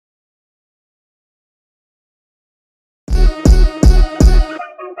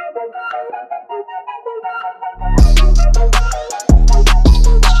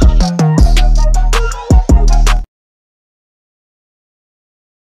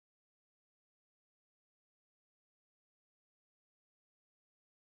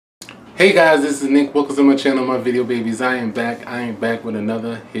Hey guys, this is Nick. Welcome to my channel, my video babies. I am back with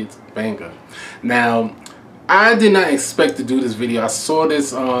another hit banger. Now, I did not expect to do this video. I saw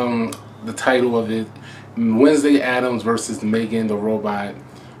this, the title of it, Wednesday Addams versus Megan the robot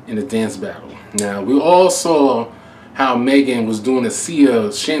in a dance battle. Now, we all saw how Megan was doing a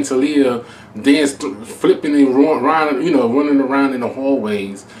Sia chandelier dance, flipping and running around in the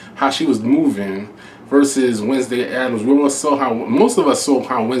hallways, how she was moving. Versus Wednesday Addams. We all saw how, most of us saw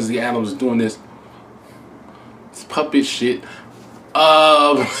how Wednesday Addams was doing this puppet shit.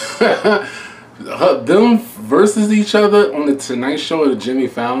 Them versus each other on the Tonight Show or the Jimmy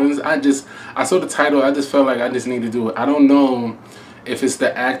Fallon's. I saw the title. I just felt like I just need to do it. I don't know if it's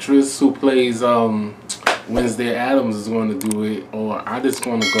the actress who plays Wednesday Addams is going to do it, or I just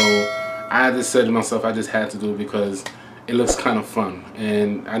going to go. I just said to myself, I just had to do it because it looks kind of fun,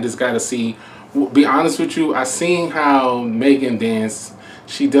 and I just got to see. Be honest with you, I seen how Megan dance.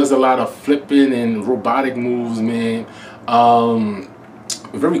 She does a lot of flipping and robotic moves, man.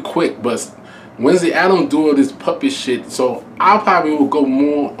 Very quick, but Wednesday Addams do all this puppet shit. So I probably will go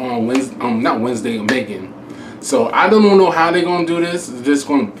more on Megan. So I don't know how they're gonna do this. Is this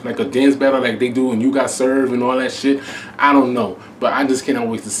gonna like a dance battle like they do when You Got Served and all that shit? I don't know, but I just cannot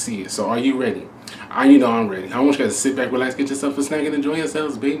wait to see it. So are you ready? You know I'm ready. I want you guys to sit back, relax, get yourself a snack, and enjoy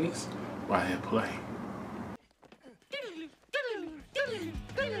yourselves, babies. While I play. I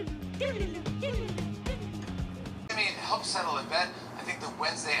mean, to help settle a bet, I think the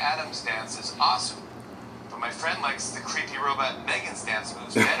Wednesday Addams dance is awesome. But my friend likes the creepy robot Megan's dance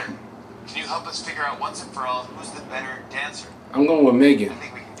moves better. Can you help us figure out once and for all who's the better dancer? I'm going with Megan. I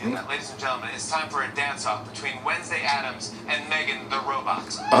think we can do that. Ladies and gentlemen, it's time for a dance-off between Wednesday Addams and Megan the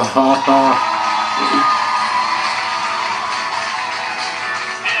robot.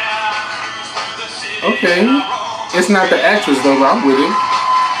 Okay, it's not the actress though, but I'm with it.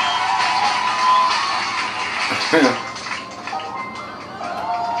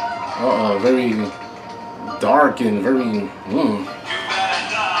 Very dark and very.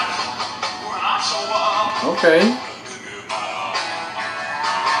 Okay.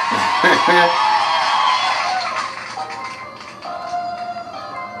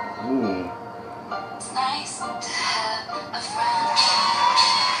 Ooh. It's nice to have a friend.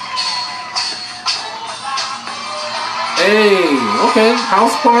 Hey, okay,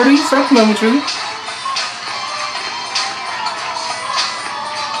 house party, supplementary.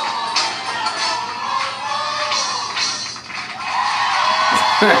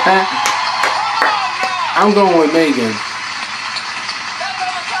 I'm going with Megan.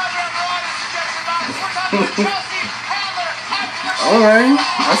 Alright,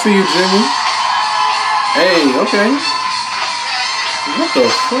 I see you, Jimmy. Hey, okay. What the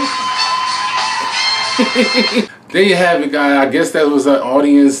fuck? There you have it, guys. I guess that was an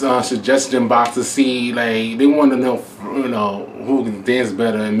audience suggestion box to see, like, they want to know, who can dance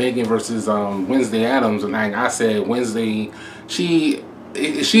better, and Megan versus Wednesday Addams. And like I said, Wednesday,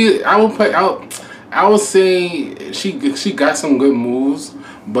 I would say she got some good moves,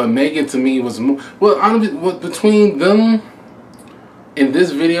 but Megan to me was more. Well, between them in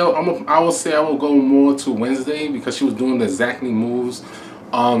this video, I would say I will go more to Wednesday because she was doing the exactly moves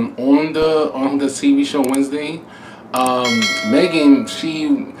on the TV show Wednesday. Megan,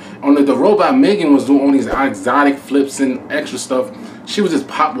 the robot Megan was doing all these exotic flips and extra stuff. She was just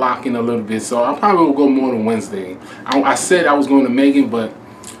pop locking a little bit, so I probably will go more to Wednesday. I said I was going to Megan, but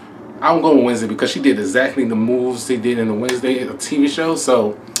I'm going Wednesday because she did exactly the moves they did in the Wednesday TV show.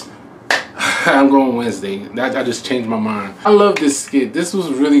 So I'm going Wednesday. I just changed my mind. I love this skit. This was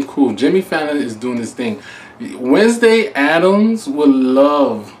really cool. Jimmy Fallon is doing this thing. Wednesday Addams would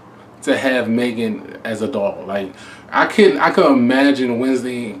love to have Megan as a doll. Like I could imagine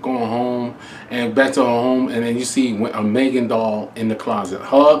Wednesday going home and back to her home, and then you see a Megan doll in the closet.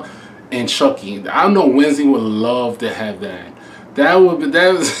 Her and Chucky. I know Wednesday would love to have that.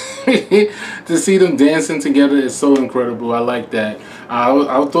 To see them dancing together is so incredible. I like that. I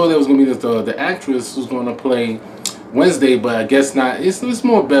thought that was gonna be the actress who's gonna play Wednesday, but I guess not. It's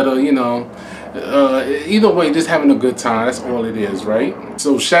more better, either way, just having a good time. That's all it is, right?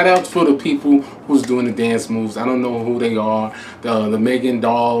 So shout out for the people who's doing the dance moves. I don't know who they are. The Megan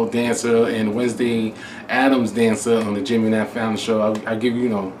doll dancer and Wednesday Addams dancer on the Jimmy Fallon show. I give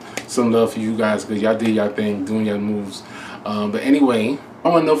some love for you guys because y'all did y'all thing, doing your moves. But anyway, I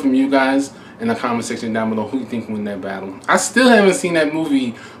want to know from you guys in the comment section down below who you think win that battle. I still haven't seen that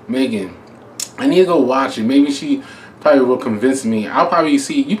movie, Megan. I need to go watch it. Maybe she probably will convince me. You probably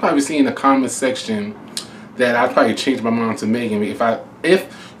see in the comment section that I probably change my mind to Megan. If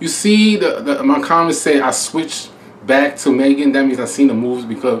you see my comments say I switched back to Megan, that means I seen the movie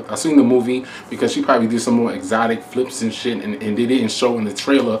because she probably did some more exotic flips and shit, and they didn't show in the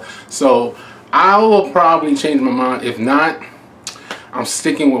trailer. So I will probably change my mind. If not, I'm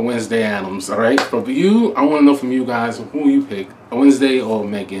sticking with Wednesday Addams. All right. But for you, I want to know from you guys who you pick, Wednesday or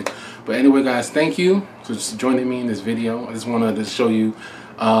Megan. But anyway, guys, thank you for joining me in this video. I just wanted to show you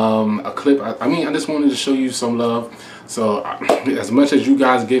a clip. I mean, I just wanted to show you some love. So as much as you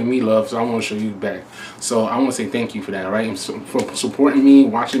guys give me love, so I want to show you back. So I want to say thank you for that, all right? And for supporting me,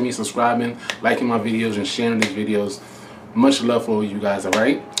 watching me, subscribing, liking my videos, and sharing these videos. Much love for you guys, all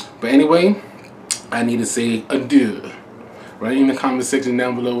right? But anyway, I need to say adieu. Write in the comment section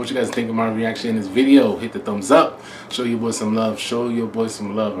down below what you guys think of my reaction in this video. Hit the thumbs up. Show your boy some love. Show your boy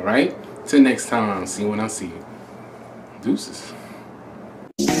some love, all right? Till next time. See you when I see you. Deuces.